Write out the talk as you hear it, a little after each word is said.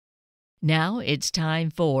Now it's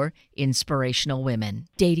time for Inspirational Women.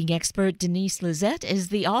 Dating expert Denise Lizette is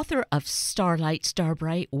the author of Starlight,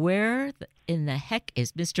 Starbright, Where in the Heck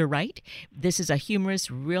is Mr. Right? This is a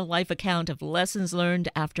humorous, real-life account of lessons learned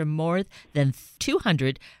after more than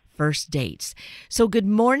 200 first dates. So good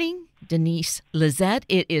morning, Denise Lizette.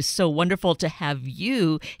 It is so wonderful to have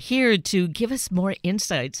you here to give us more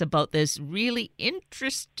insights about this really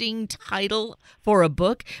interesting title for a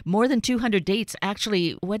book. More than 200 dates.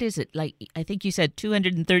 Actually, what is it? Like, I think you said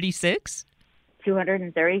 236?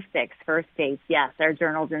 236 first dates. Yes, our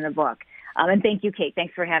journals in the book. And thank you, Kate.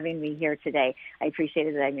 Thanks for having me here today. I appreciate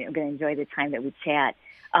it. I'm going to enjoy the time that we chat.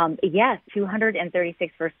 Yes,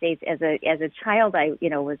 236 first dates. As a child, I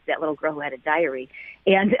was that little girl who had a diary,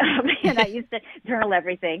 and I used to journal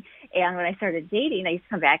everything. And when I started dating, I used to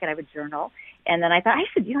come back and I would journal. And then I thought I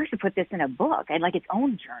should put this in a book. I'd like its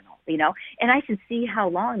own journal, and I should see how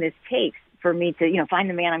long this takes for me to, find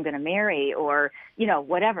the man I'm going to marry or,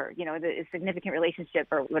 whatever, the significant relationship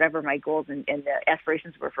or whatever my goals and the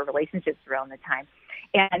aspirations were for relationships around the time.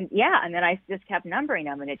 And then I just kept numbering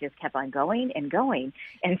them and it just kept on going and going.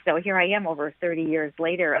 And so here I am over 30 years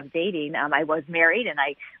later of dating. I was married and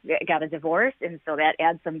I got a divorce. And so that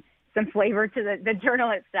adds some flavor to the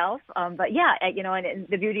journal itself. And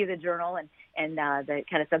the beauty of the journal and the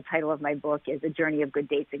kind of subtitle of my book is A Journey of Good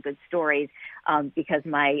Dates and Good Stories, because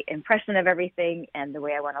my impression of everything and the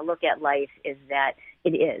way I want to look at life is that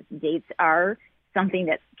dates are something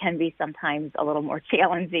that can be sometimes a little more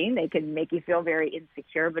challenging. They can make you feel very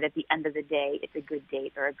insecure, but at the end of the day, it's a good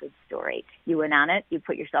date or a good story. You went on it, you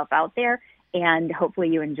put yourself out there, and hopefully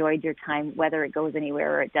you enjoyed your time, whether it goes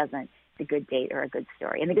anywhere or it doesn't. It's a good date or a good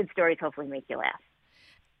story. And the good stories hopefully make you laugh.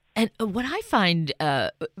 And what I find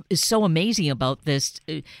is so amazing about this,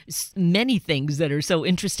 many things that are so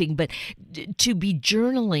interesting, but to be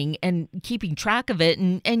journaling and keeping track of it,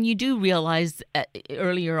 and you do realize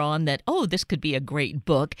earlier on that, this could be a great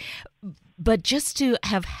book. But just to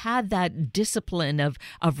have had that discipline of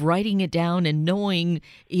writing it down and knowing,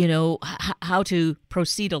 how to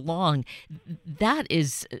proceed along, that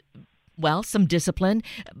is, some discipline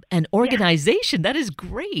and organization. Yeah. That is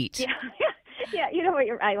great. Yeah. Yeah, you know what?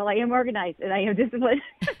 I am organized and I am disciplined.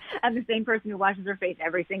 I'm the same person who washes her face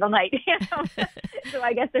every single night. So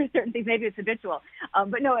I guess there's certain things, maybe it's habitual.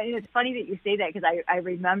 But no, and it's funny that you say that because I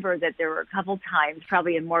remember that there were a couple times,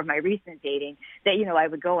 probably in more of my recent dating, that, I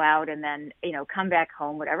would go out and then, come back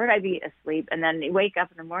home, whatever, I'd be asleep, and then wake up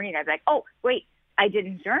in the morning, I'd be like, oh, wait, I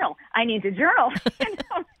didn't journal. I need to journal.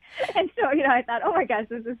 And so, I thought, oh my gosh,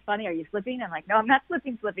 this is funny. Are you slipping? I'm like, no, I'm not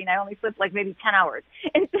slipping. I only slipped like maybe 10 hours.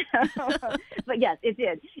 And so, but yes, it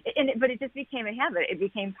did. But it just became a habit. It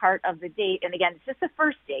became part of the date. And again, it's just the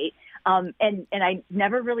first date. And I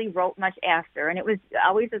never really wrote much after. And it was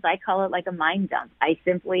always, as I call it, like a mind dump. I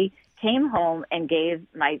simply came home and gave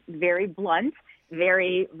my very blunt,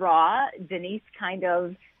 very raw Denise kind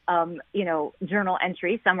of journal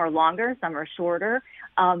entries. Some are longer, some are shorter.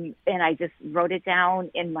 And I just wrote it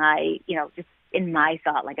down in my, just in my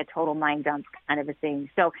thought, like a total mind dump kind of a thing.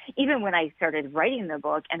 So even when I started writing the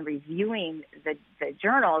book and reviewing the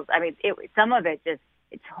journals, I mean, some of it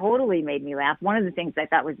totally made me laugh. One of the things I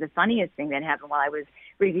thought was the funniest thing that happened while I was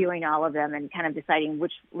reviewing all of them and kind of deciding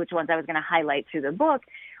which ones I was going to highlight through the book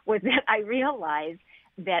was that I realized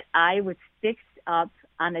that I was fixed up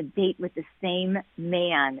on a date with the same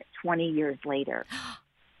man 20 years later.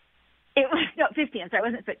 It was, 15. I'm sorry,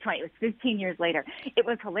 it wasn't 20. It was 15 years later. It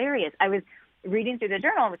was hilarious. I was reading through the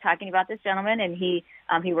journal and was talking about this gentleman, and he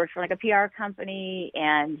worked for like a PR company,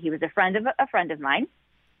 and he was a friend of mine.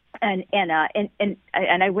 And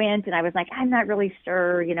I went and I was like, I'm not really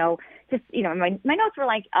sure, my notes were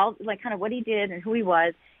like kind of what he did and who he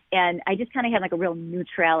was. And I just kind of had like a real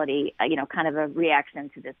neutrality, kind of a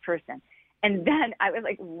reaction to this person. And then I was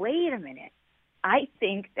like, wait a minute. I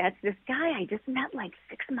think that's this guy I just met like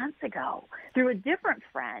 6 months ago through a different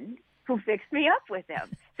friend who fixed me up with him.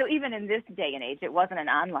 So even in this day and age, it wasn't an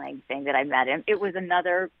online thing that I met him. It was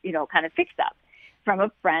another, kind of fix up from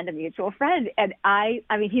a friend, a mutual friend. And I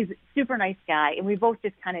mean, he's a super nice guy, and we both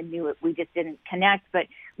just kind of knew it. We just didn't connect, but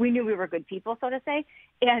we knew we were good people, so to say.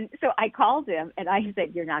 And so I called him, and I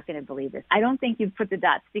said, you're not going to believe this. I don't think you've put the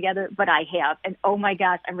dots together, but I have. And oh, my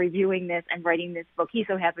gosh, I'm reviewing this. I'm writing this book. He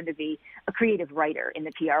so happened to be a creative writer in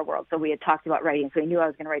the PR world, so we had talked about writing, so he knew I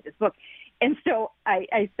was going to write this book. And so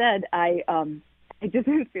I said, I just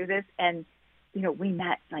went through this, and, we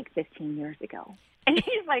met like 15 years ago. And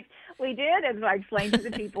he's like, we did. And so I explained who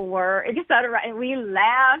the people were. It just started right. And we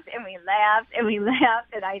laughed and we laughed and we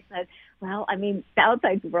laughed. And I said, well, I mean, the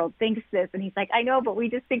outside world thinks this. And he's like, I know, but we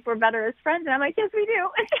just think we're better as friends. And I'm like, yes, we do.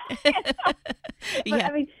 But Yeah.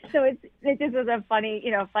 I mean, so it just was a funny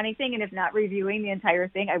thing. And if not reviewing the entire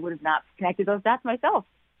thing, I would have not connected those dots myself.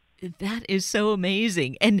 That is so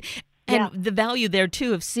amazing. And Yeah. the value there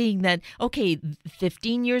too of seeing that, okay,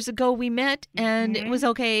 15 years ago we met and it was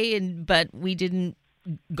okay, but we didn't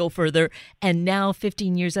go further. And now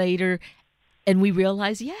 15 years later, and we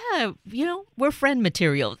realize, yeah, we're friend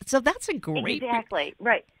material. So that's a great, Exactly.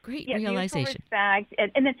 Right. great Yeah, mutual realization. respect.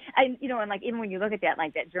 And then, and like, even when you look at that,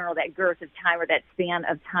 like that journal, that girth of time or that span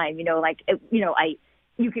of time, it's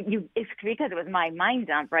because it was my mind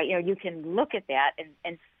dump, right? You can look at that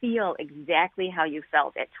and feel exactly how you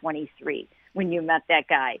felt at 23 when you met that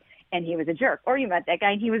guy and he was a jerk, or you met that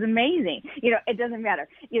guy and he was amazing. It doesn't matter.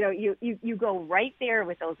 You go right there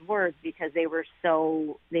with those words because they were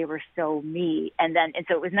so me. And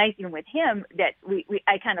so it was nice even with him that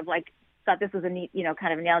I kind of like thought this was a neat,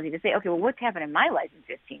 kind of analogy to say, okay, well, what's happened in my life in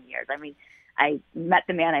 15 years? I mean, I met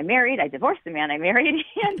the man I married, I divorced the man I married,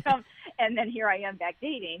 and then here I am back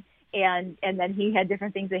dating. And then he had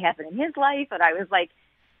different things that happened in his life. And I was like,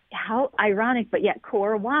 how ironic, but yet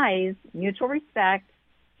core wise, mutual respect,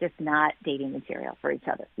 just not dating material for each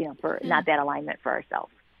other, for not that alignment for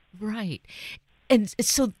ourselves. Right. And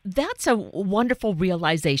so that's a wonderful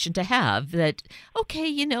realization to have that,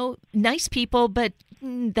 okay, nice people, but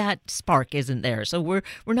that spark isn't there. So we're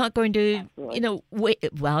not going to,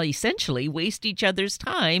 essentially waste each other's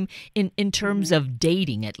time in terms of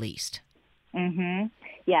dating, at least. Mm-hmm.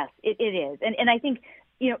 Yes, it is. And I think,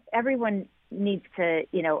 everyone needs to,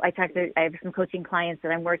 I have some coaching clients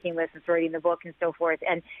that I'm working with and writing the book and so forth.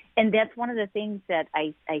 And that's one of the things that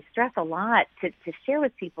I stress a lot to share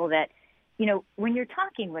with people that, when you're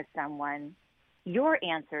talking with someone, your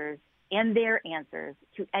answers and their answers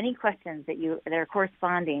to any questions that are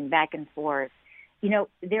corresponding back and forth,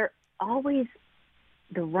 they're always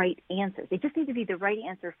the right answers. They just need to be the right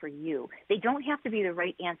answer for you. They don't have to be the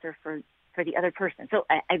right answer for the other person. So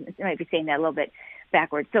I might be saying that a little bit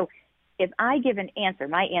backwards. So if I give an answer,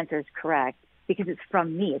 my answer is correct because it's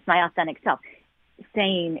from me. It's my authentic self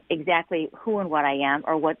saying exactly who and what I am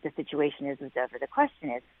or what the situation is, whatever the question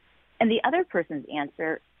is. And the other person's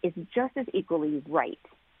answer is just as equally right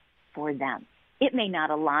for them. It may not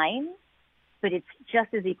align, but it's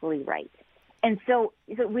just as equally right. And so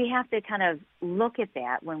we have to kind of look at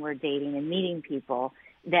that when we're dating and meeting people,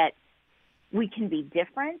 that we can be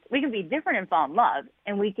different. We can be different and fall in love,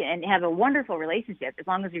 and we can have a wonderful relationship as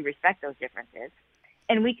long as we respect those differences.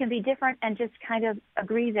 And we can be different and just kind of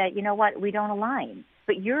agree that, we don't align.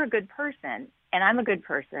 But you're a good person, and I'm a good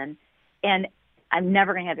person, and I'm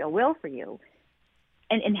never going to have ill will for you.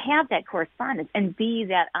 And have that correspondence and be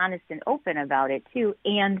that honest and open about it too,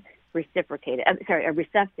 and receptive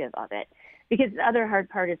of it. Because the other hard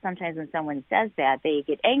part is sometimes when someone says that, they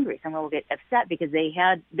get angry. Someone will get upset because they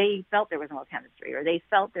felt there was no chemistry, or they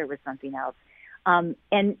felt there was something else.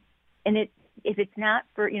 If it's not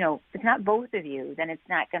if it's not both of you, then it's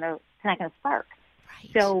not gonna spark.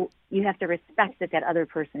 Right. So you have to respect that other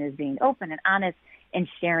person is being open and honest and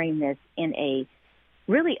sharing this in a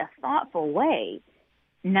really a thoughtful way,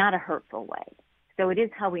 not a hurtful way. So it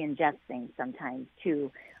is how we ingest things sometimes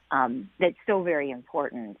too. That's so very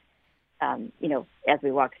important. As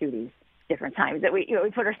we walk through these different times, that we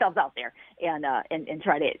put ourselves out there and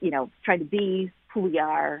try to be who we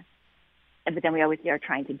are, but then we always are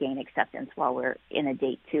trying to gain acceptance while we're in a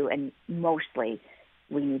date too. And mostly,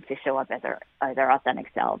 we need to show up as our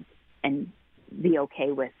authentic selves and be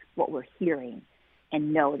okay with what we're hearing,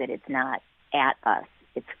 and know that it's not at us;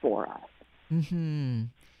 it's for us. Mm-hmm.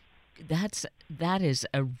 That is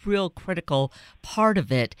a real critical part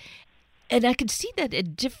of it. And I could see that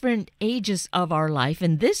at different ages of our life,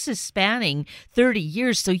 and this is spanning 30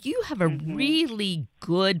 years, so you have a really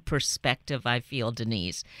good perspective, I feel,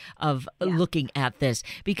 Denise, of looking at this.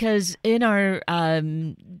 Because in our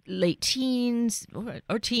late teens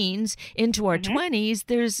or teens into our 20s,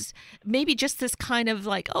 there's maybe just this kind of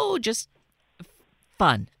like, just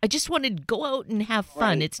fun. I just want to go out and have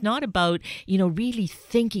fun. Right. It's not about, really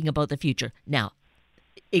thinking about the future. Now,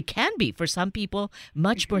 it can be for some people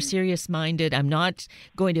much more serious-minded. I'm not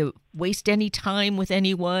going to waste any time with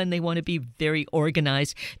anyone. They want to be very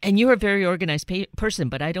organized. And you're a very organized person,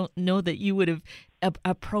 but I don't know that you would have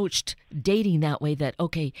approached dating that way, that,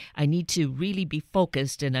 okay, I need to really be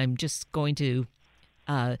focused and I'm just going to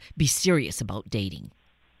be serious about dating.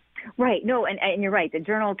 Right. No, and you're right. The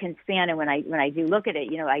journal can span, and when I do look at it,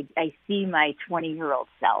 I see my 20-year-old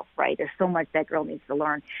self. Right. There's so much that girl needs to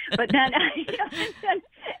learn. But then,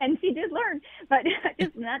 and she did learn, but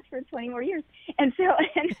just not for 20 more years. And so,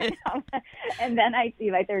 and then I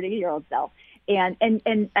see my 30-year-old self.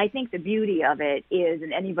 And I think the beauty of it is,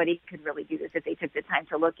 and anybody could really do this if they took the time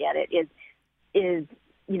to look at it, is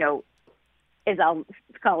as I'll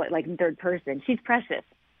call it, like in third person, she's precious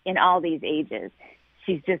in all these ages.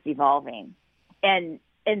 She's just evolving. And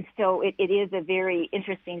so it is a very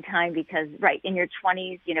interesting time because, right, in your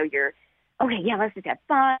 20s, you're, okay, yeah, let's just have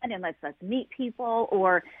fun and let's meet people.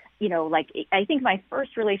 Or, like I think my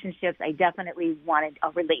first relationships, I definitely wanted a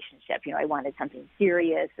relationship. I wanted something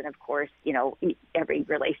serious. And of course, every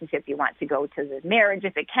relationship you want to go to the marriage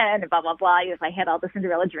if it can, and blah, blah, blah. If I had all the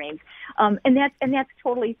Cinderella dreams. And that's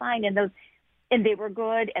totally fine. And they were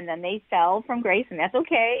good, and then they fell from grace, and that's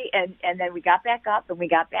okay. And then we got back up, and we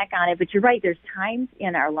got back on it. But you're right, there's times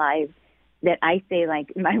in our lives that I say,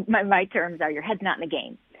 like, my terms are, your head's not in the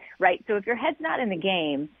game, right? So if your head's not in the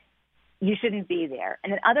game, you shouldn't be there.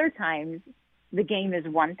 And then other times, the game is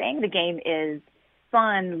one thing. The game is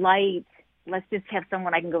fun, light, let's just have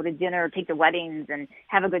someone I can go to dinner or take to weddings and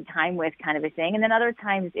have a good time with, kind of a thing. And then other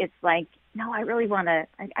times it's like, no, I really want a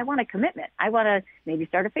commitment. I want to maybe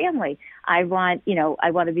start a family. I want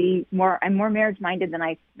to be I'm more marriage minded than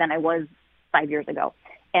I was 5 years ago.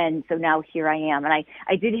 And so now here I am. And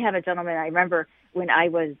I did have a gentleman, I remember when I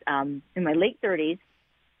was in my late 30s,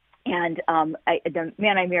 and the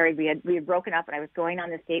man I married, we had broken up, and I was going on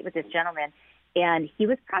this date with this gentleman. And he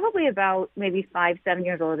was probably about maybe 5-7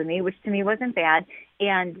 years older than me, which to me wasn't bad.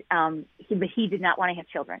 And he did not want to have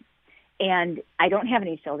children. And I don't have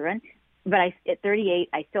any children, but at 38,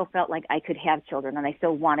 I still felt like I could have children, and I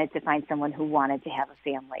still wanted to find someone who wanted to have a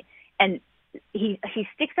family. And he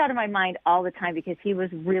sticks out of my mind all the time because he was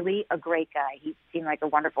really a great guy. He seemed like a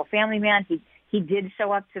wonderful family man. He did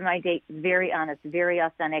show up to my date very honest, very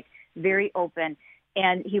authentic, very open,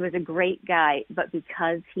 and he was a great guy. But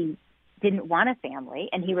because he didn't want a family,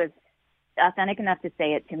 and he was authentic enough to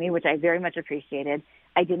say it to me, which I very much appreciated,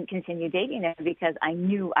 I didn't continue dating him because I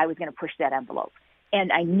knew I was going to push that envelope.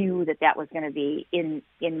 And I knew that was going to be in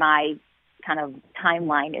my kind of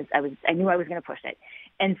timeline. I knew I was going to push it.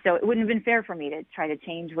 And so it wouldn't have been fair for me to try to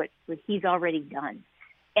change what he's already done.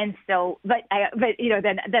 And so, then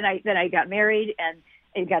I got married and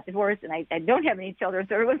I got divorced, and I don't have any children.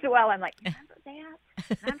 So every once in a while I'm like, remember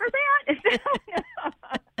that?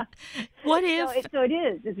 What if? So it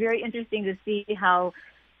is. It's very interesting to see how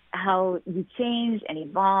you change and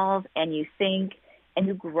evolve, and you think and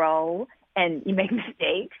you grow, and you make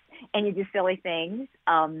mistakes and you do silly things.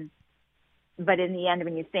 But in the end,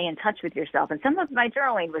 when you stay in touch with yourself, and some of my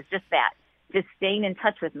journaling was just that, just staying in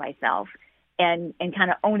touch with myself and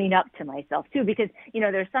kind of owning up to myself too, because,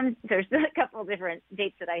 there's a couple of different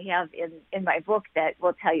dates that I have in my book that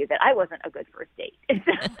will tell you that I wasn't a good first date.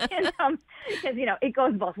 Because, it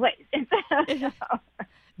goes both ways.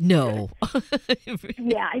 No.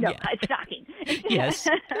 Yeah, I know. Yeah. It's shocking. Yes.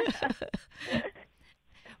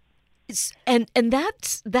 And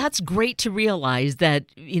that's great to realize that,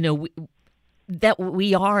 that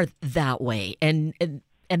we are that way. And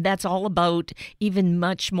that's all about even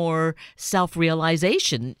much more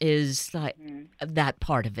self-realization is like that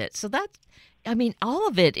part of it. So all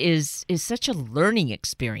of it is such a learning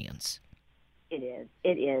experience. It is.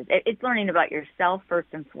 It's learning about yourself first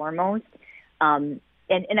and foremost. And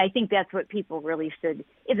I think that's what people really should,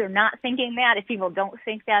 if they're not thinking that, if people don't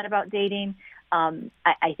think that about dating,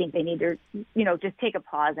 I think they need to, just take a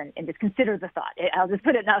pause and just consider the thought. I'll just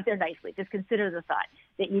put it out there nicely. Just consider the thought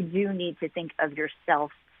that you do need to think of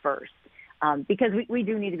yourself first, because we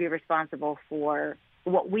do need to be responsible for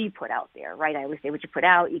what we put out there, right? I always say what you put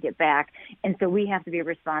out, you get back. And so we have to be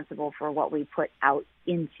responsible for what we put out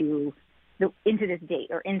into this date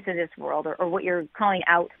or into this world, or what you're calling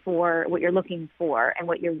out for, what you're looking for, and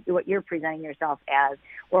what you're presenting yourself as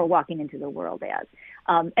or walking into the world as.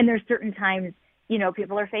 And there's certain times,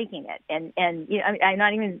 people are faking it. And I'm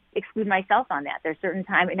not even exclude myself on that. There's certain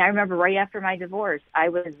times, and I remember right after my divorce, I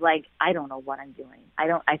was like, I don't know what I'm doing.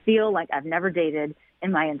 I feel like I've never dated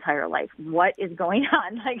in my entire life. What is going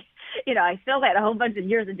on? Like, I still had a whole bunch of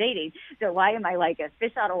years of dating. So why am I like a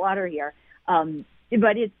fish out of water here?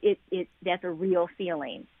 But that's a real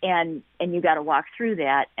feeling, and you got to walk through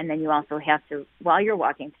that. And then you also have to, while you're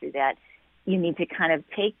walking through that, you need to kind of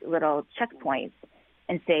take little checkpoints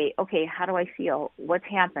and say, okay, how do I feel? What's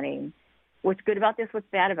happening? What's good about this? What's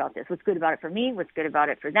bad about this? What's good about it for me? What's good about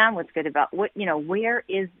it for them? What's good about where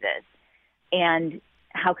is this? And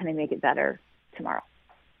how can I make it better tomorrow?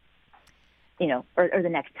 or the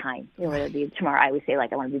next time, whether it be tomorrow. I always say,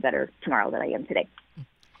 like, I want to be better tomorrow than I am today.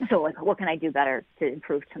 So, like, what can I do better to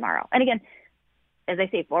improve tomorrow? And again, as I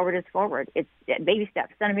say, forward is forward. It's baby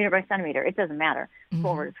steps, centimeter by centimeter. It doesn't matter.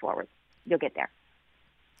 Forward is forward. You'll get there.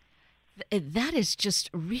 That is just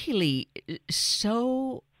really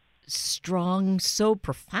so strong, so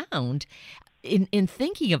profound. In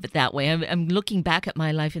thinking of it that way, I'm looking back at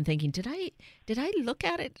my life and thinking, did I look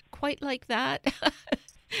at it quite like that?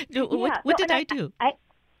 What did I do? I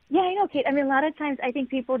know, Kate. I mean, a lot of times I think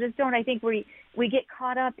people just don't. I think we get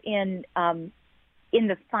caught up in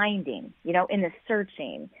the finding, in the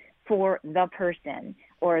searching for the person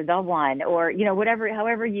or the one, or whatever,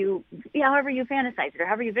 however you fantasize it or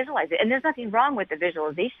however you visualize it. And there's nothing wrong with the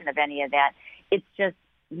visualization of any of that. It's just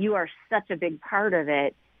you are such a big part of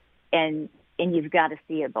it, and you've got to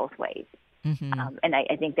see it both ways. And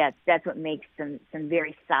I think that's what makes some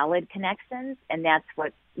very solid connections, and that's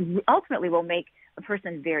what ultimately will make a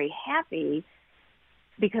person very happy,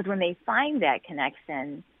 because when they find that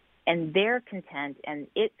connection and they're content and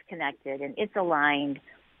it's connected and it's aligned,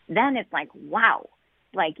 then it's like, wow,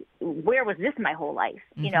 like, where was this my whole life?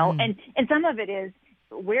 And some of it is,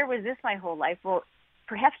 where was this my whole life? Well,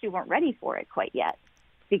 perhaps you weren't ready for it quite yet,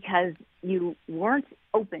 because you weren't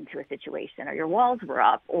open to a situation, or your walls were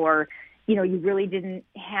up, or you really didn't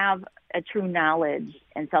have a true knowledge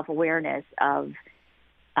and self-awareness of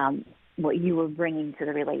what you were bringing to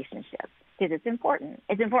the relationship. Because it's important.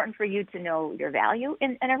 It's important for you to know your value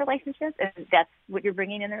in a relationship, and that's what you're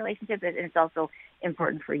bringing in the relationship. And it's also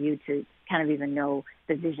important for you to kind of even know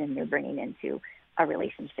the vision you're bringing into a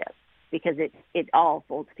relationship, because it all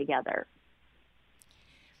folds together.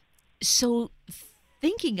 So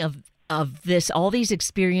thinking of this, all these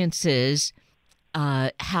experiences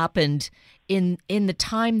happened in the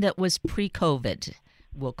time that was pre-COVID,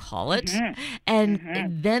 we'll call it. And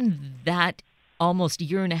then that almost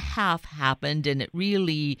year and a half happened, and it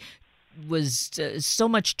really was so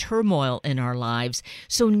much turmoil in our lives.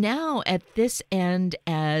 So now at this end,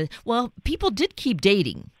 people did keep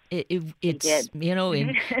dating. It's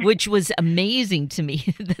which was amazing to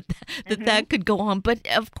me that could go on. But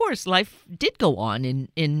of course, life did go on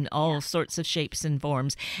in all sorts of shapes and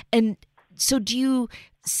forms. And so do you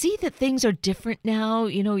see that things are different now?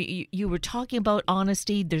 You were talking about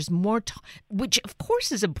honesty. There's more, which of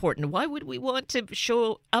course is important. Why would we want to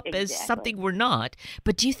show up as something we're not?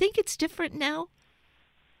 But do you think it's different now?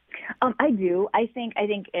 I do. I think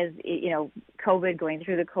as COVID, going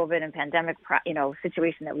through the COVID and pandemic,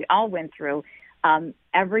 situation that we all went through,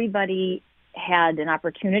 everybody had an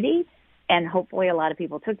opportunity, and hopefully a lot of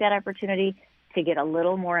people took that opportunity to get a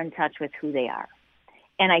little more in touch with who they are.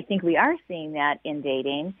 And I think we are seeing that in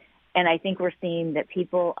dating, and I think we're seeing that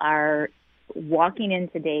people are walking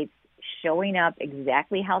into dates, showing up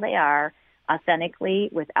exactly how they are, authentically,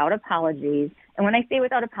 without apologies. And when I say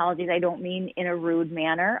without apologies, I don't mean in a rude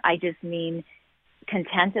manner. I just mean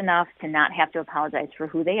content enough to not have to apologize for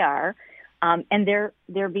who they are. And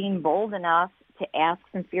they're being bold enough to ask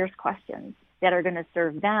some fierce questions that are going to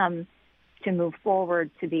serve them to move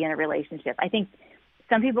forward, to be in a relationship. I think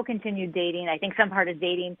some people continued dating. I think some part of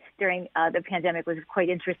dating during the pandemic was quite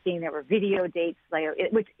interesting. There were video dates,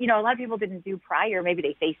 which a lot of people didn't do prior. Maybe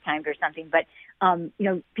they FaceTimed or something, but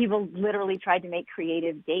people literally tried to make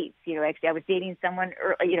creative dates. Actually, I was dating someone,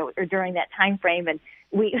 or during that time frame, and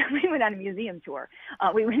we went on a museum tour.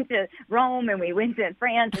 We went to Rome, and we went to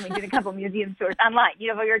France, and we did a couple museum tours online.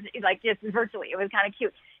 We were like just virtually. It was kind of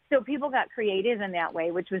cute. So people got creative in that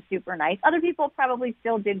way, which was super nice. Other people probably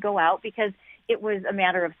still did go out because it was a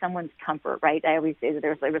matter of someone's comfort, right? I always say that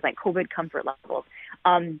there was like COVID comfort levels.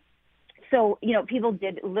 So, people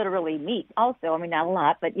did literally meet also. I mean, not a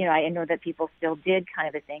lot, but, I know that people still did kind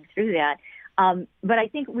of a thing through that. But I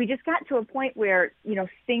think we just got to a point where,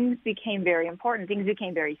 things became very important. Things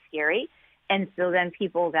became very scary. And so then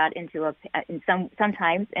people got into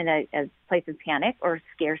sometimes in a place of panic or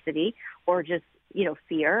scarcity or just,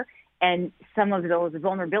 fear. And some of those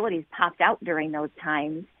vulnerabilities popped out during those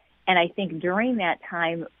times. And I think during that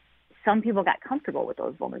time, some people got comfortable with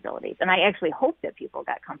those vulnerabilities. And I actually hope that people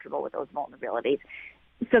got comfortable with those vulnerabilities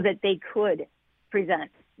so that they could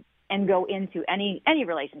present and go into any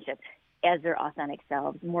relationship as their authentic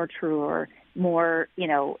selves, more truer, more,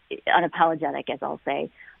 unapologetic, as I'll say,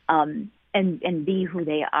 and be who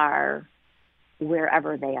they are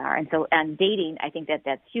wherever they are. And so, and dating, I think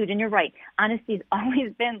that's huge. And you're right. Honesty's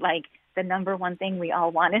always been like the number one thing we all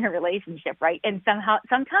want in a relationship, right? And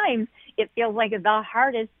sometimes it feels like the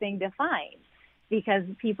hardest thing to find because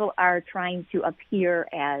people are trying to appear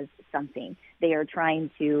as something. They are trying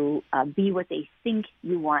to be what they think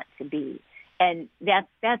you want to be. And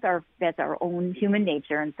that's our own human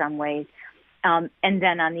nature in some ways. And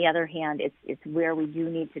then on the other hand, it's where we do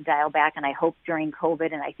need to dial back. And I hope during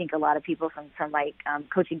COVID, and I think a lot of people from my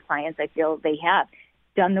coaching clients, I feel they have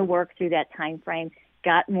done the work through that time frame,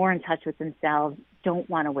 got more in touch with themselves, don't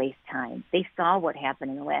want to waste time. They saw what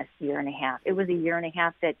happened in the last year and a half. It was a year and a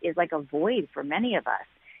half that is like a void for many of us.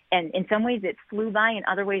 And in some ways it flew by, in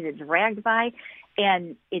other ways it dragged by.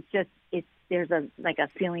 And there's a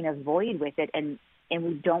feeling of void with it. And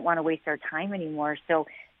we don't want to waste our time anymore. So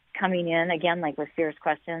coming in, again, like with fierce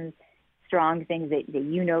questions, strong things that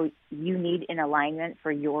you need in alignment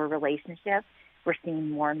for your relationship, we're seeing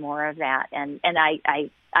more and more of that. And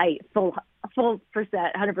I full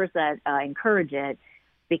percent, 100% encourage it,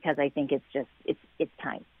 because I think it's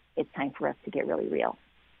time. It's time for us to get really real.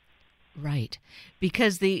 Right.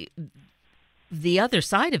 Because the other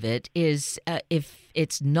side of it is if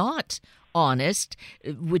it's not honest,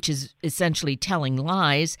 which is essentially telling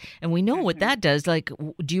lies, and we know what that does. Like,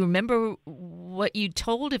 do you remember what you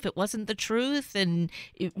told if it wasn't the truth, and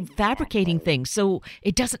fabricating things? So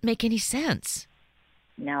it doesn't make any sense.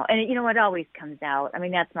 No, and you know what always comes out. I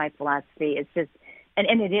mean, that's my philosophy. It's just,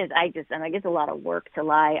 and it is. It's a lot of work to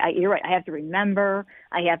lie. You're right. I have to remember.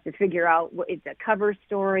 I have to figure out what it's a cover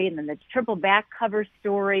story, and then the triple back cover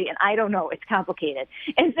story, and I don't know. It's complicated,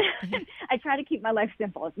 and I try to keep my life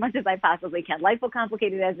simple as much as I possibly can. Life will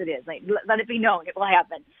complicate it as it is. Like, let it be known, it will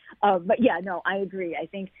happen. But yeah, no, I agree. I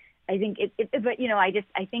think it, but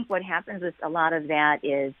I think what happens with a lot of that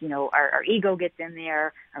is, our ego gets in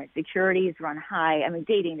there, our insecurities run high. I mean,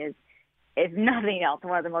 dating is, if nothing else,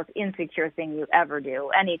 one of the most insecure things you ever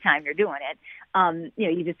do anytime you're doing it.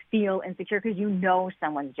 You just feel insecure because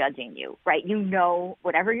someone's judging you, right?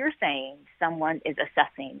 Whatever you're saying, someone is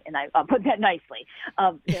assessing, and I'll put that nicely.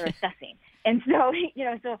 They're assessing. And so,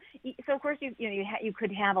 so of course you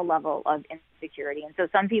could have a level of insecurity. And so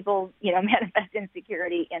some people, manifest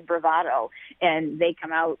insecurity in bravado, and they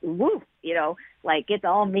come out, woo, like it's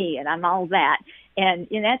all me and I'm all that. And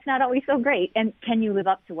that's not always so great. And can you live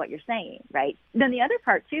up to what you're saying, right? Then the other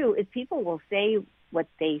part too is people will say what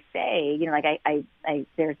they say. Like I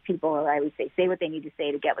there's people, I would say what they need to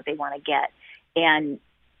say to get what they want to get. And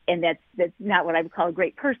that's not what I would call a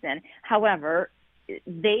great person. However,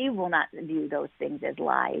 they will not view those things as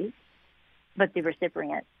lies, but the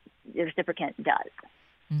recipient does.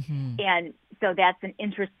 Mm-hmm. And so that's an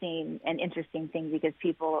interesting thing, because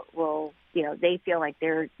people will, they feel like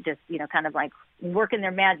they're just, kind of like working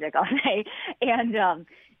their magic all day. And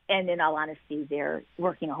in all honesty, they're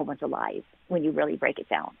working a whole bunch of lies when you really break it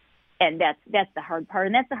down. And that's the hard part.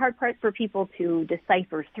 And that's the hard part for people to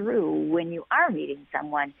decipher through when you are meeting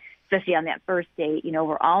someone, especially on that first date.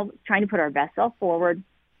 We're all trying to put our best self forward,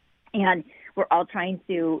 and we're all trying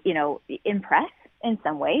to, impress in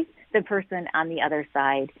some ways the person on the other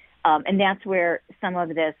side. And that's where some of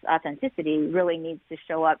this authenticity really needs to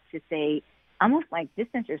show up, to say, almost like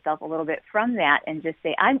distance yourself a little bit from that and just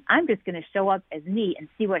say, I'm just going to show up as me and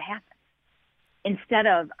see what happens, instead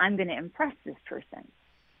of I'm going to impress this person.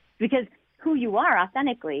 Because who you are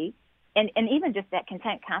authentically, and even just that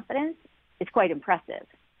content confidence, is quite impressive,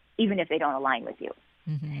 even if they don't align with you.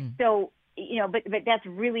 Mm-hmm. So, but that's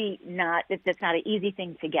really not, that's not an easy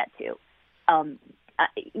thing to get to.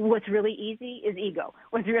 What's really easy is ego.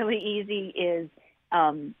 What's really easy is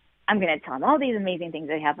I'm going to tell them all these amazing things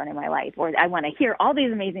that happen in my life, or I want to hear all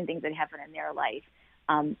these amazing things that happen in their life.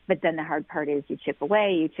 But then the hard part is you chip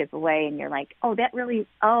away, and you're like,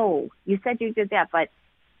 you said you did that, but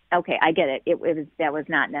okay, I get it. That was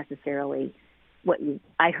not necessarily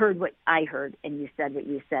I heard what I heard, and you said what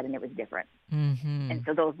you said, and it was different. Mm-hmm. And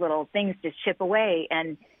so those little things just chip away,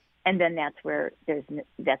 and then that's where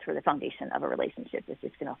the foundation of a relationship is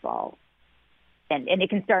just going to fall. And it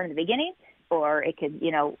can start in the beginning, or it could,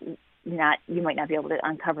 you might not be able to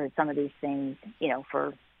uncover some of these things,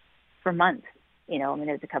 for months.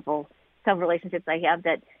 There's several relationships I have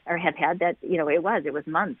had that, it was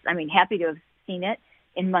months. I mean, happy to have seen it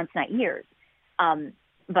in months, not years.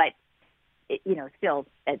 But still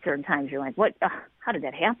at certain times you're like, what, how did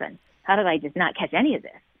that happen? How did I just not catch any of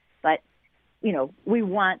this? But, we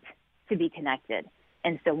want to be connected.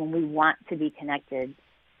 And so when we want to be connected,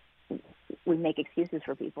 we make excuses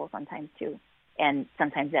for people sometimes too. And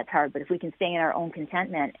sometimes that's hard. But if we can stay in our own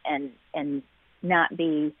contentment and not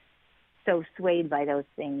be so swayed by those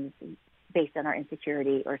things based on our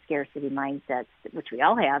insecurity or scarcity mindsets, which we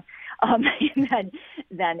all have,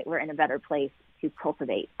 then we're in a better place to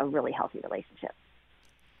cultivate a really healthy relationship.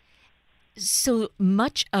 So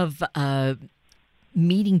much of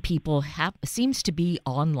meeting people seems to be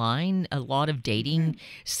online, a lot of dating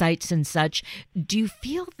sites and such. Do you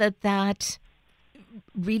feel that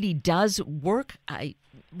really does work.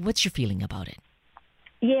 What's your feeling about it?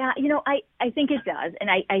 Yeah, I think it does. And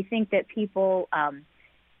I think that people,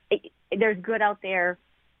 there's good out there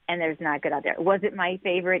and there's not good out there. Was it my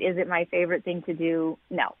favorite? Is it my favorite thing to do?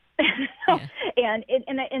 No. Yeah.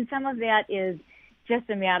 And some of that is just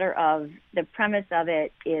a matter of the premise of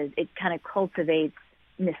it is it kind of cultivates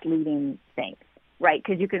misleading things, right?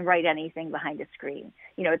 Because you can write anything behind a screen.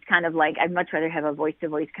 It's kind of like I'd much rather have a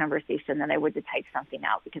voice-to-voice conversation than I would to type something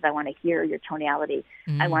out because I want to hear your tonality.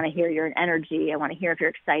 I want to hear your energy. I want to hear if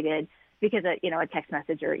you're excited because, a text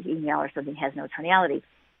message or email or something has no tonality.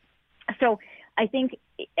 So I think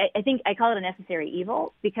I call it a necessary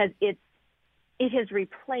evil because it has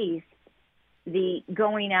replaced the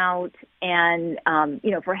going out and,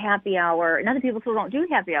 for happy hour. And other people still don't do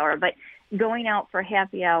happy hour, but going out for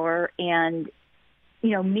happy hour and,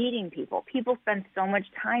 meeting people. People spend so much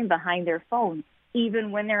time behind their phones, even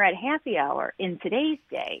when they're at happy hour in today's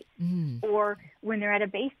day, or when they're at a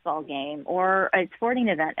baseball game or a sporting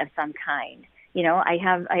event of some kind. I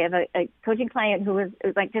have a coaching client who was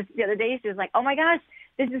like just the other day, she was like, oh my gosh,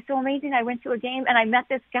 this is so amazing. I went to a game and I met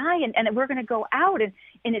this guy and we're going to go out.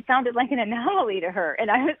 And it sounded like an anomaly to her. And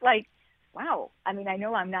I was like, wow. I mean, I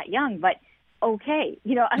know I'm not young, but okay.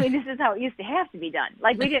 This is how it used to have to be done.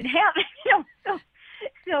 Like we didn't have,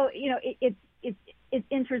 so it's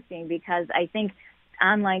interesting because I think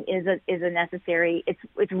online is a necessary,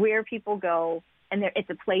 it's where people go and it's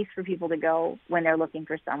a place for people to go when they're looking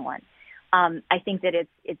for someone. I think that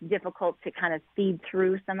it's difficult to kind of feed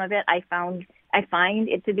through some of it. I find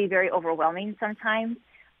it to be very overwhelming sometimes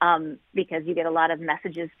because you get a lot of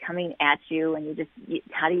messages coming at you, and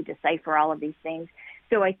how do you decipher all of these things?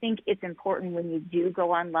 So I think it's important when you do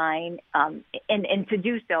go online and to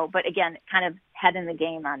do so, but again, kind of head in the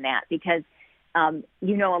game on that because a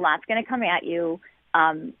lot's going to come at you.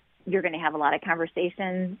 You're going to have a lot of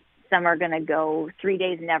conversations. Some are going to go 3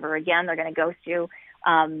 days, never again. They're going to ghost you.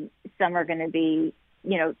 Some are going to be,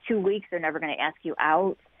 2 weeks. They're never going to ask you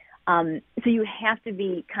out. So you have to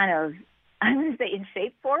be kind of, I'm going to say in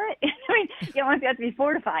shape for it. I mean, you almost have to be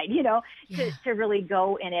fortified, to really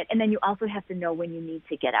go in it. And then you also have to know when you need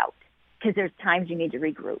to get out because there's times you need to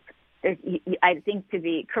regroup. I think to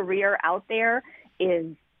be career out there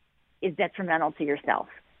is detrimental to yourself.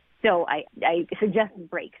 So I suggest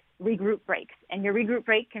breaks, regroup breaks. And your regroup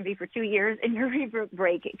break can be for 2 years and your regroup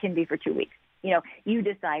break can be for 2 weeks. You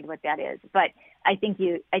decide what that is. But I think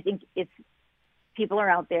it's people are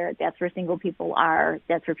out there. That's where single people are.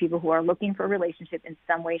 That's where people who are looking for a relationship in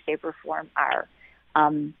some way, shape, or form are.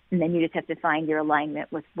 And then you just have to find your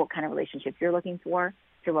alignment with what kind of relationship you're looking for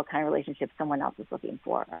to what kind of relationship someone else is looking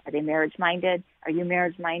for. Are they marriage-minded? Are you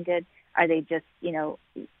marriage-minded? Are they just,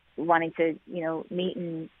 wanting to, meet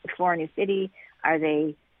and explore a new city? Are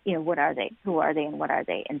they, what are they? Who are they and what are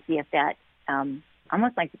they? And see if that,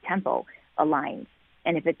 almost like the tempo aligns.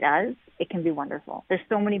 And if it does, it can be wonderful. There's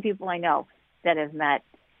so many people I know that have met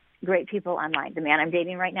great people online. The man I'm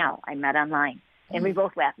dating right now, I met online. And we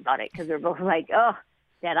both laughed about it because we're both like, oh,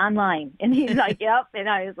 that online. And he's like, yep. And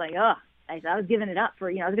I was like, oh, I was giving it up for,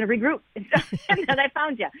 I was going to regroup. And then I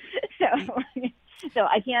found you. So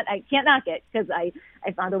I can't knock it because I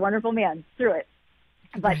found a wonderful man through it.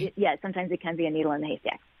 But sometimes it can be a needle in the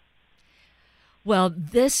haystack. Well,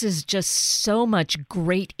 this is just so much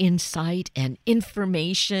great insight and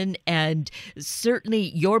information, and certainly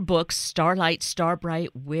your book, Starlight, Starbright,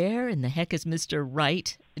 Where in the Heck is Mr.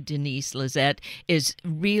 Right, Denise Lizette, is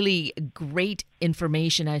really great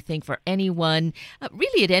information, I think, for anyone,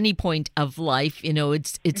 really at any point of life.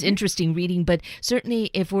 It's interesting reading, but certainly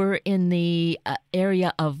if we're in the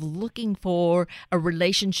area of looking for a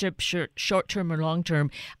relationship, short-term or long-term,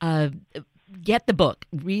 get the book.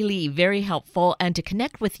 Really very helpful. And to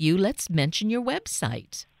connect with you, let's mention your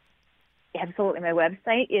website. Absolutely. My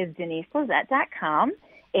website is DeniseLizette.com,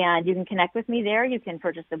 and you can connect with me there. You can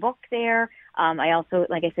purchase the book there. I also,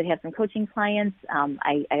 like I said, have some coaching clients.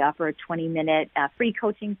 I offer a 20-minute free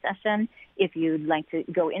coaching session. If you'd like to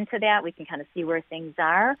go into that, we can kind of see where things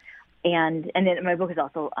are. And then my book is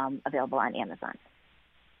also available on Amazon.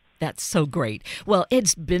 That's so great. Well,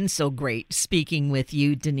 it's been so great speaking with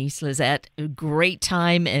you, Denise Lizette. A great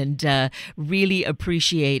time, and really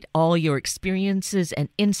appreciate all your experiences and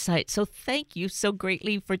insights. So thank you so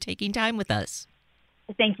greatly for taking time with us.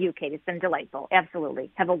 Thank you, Kate. It's been delightful.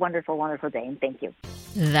 Absolutely. Have a wonderful, wonderful day, and thank you.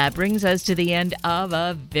 That brings us to the end of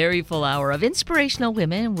a very full hour of Inspirational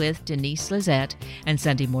Women with Denise Lizette and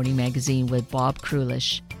Sunday Morning Magazine with Bob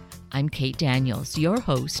Krulish. I'm Kate Daniels, your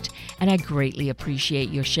host, and I greatly appreciate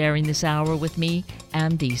your sharing this hour with me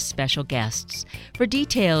and these special guests. For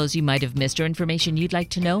details you might have missed or information you'd like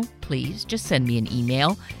to know, please just send me an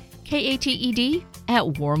email,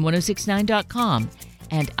 kated@warm1069.com,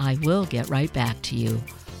 and I will get right back to you.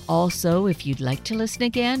 Also, if you'd like to listen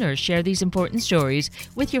again or share these important stories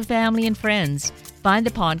with your family and friends, find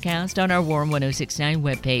the podcast on our Warm 1069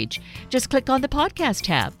 webpage. Just click on the podcast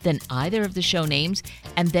tab, then either of the show names,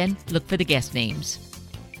 and then look for the guest names.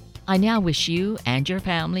 I now wish you and your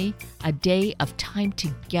family a day of time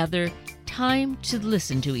together, time to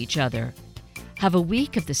listen to each other. Have a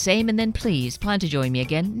week of the same, and then please plan to join me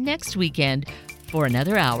again next weekend for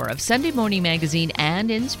another hour of Sunday Morning Magazine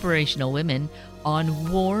and Inspirational Women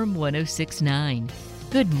on Warm 1069.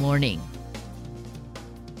 Good morning.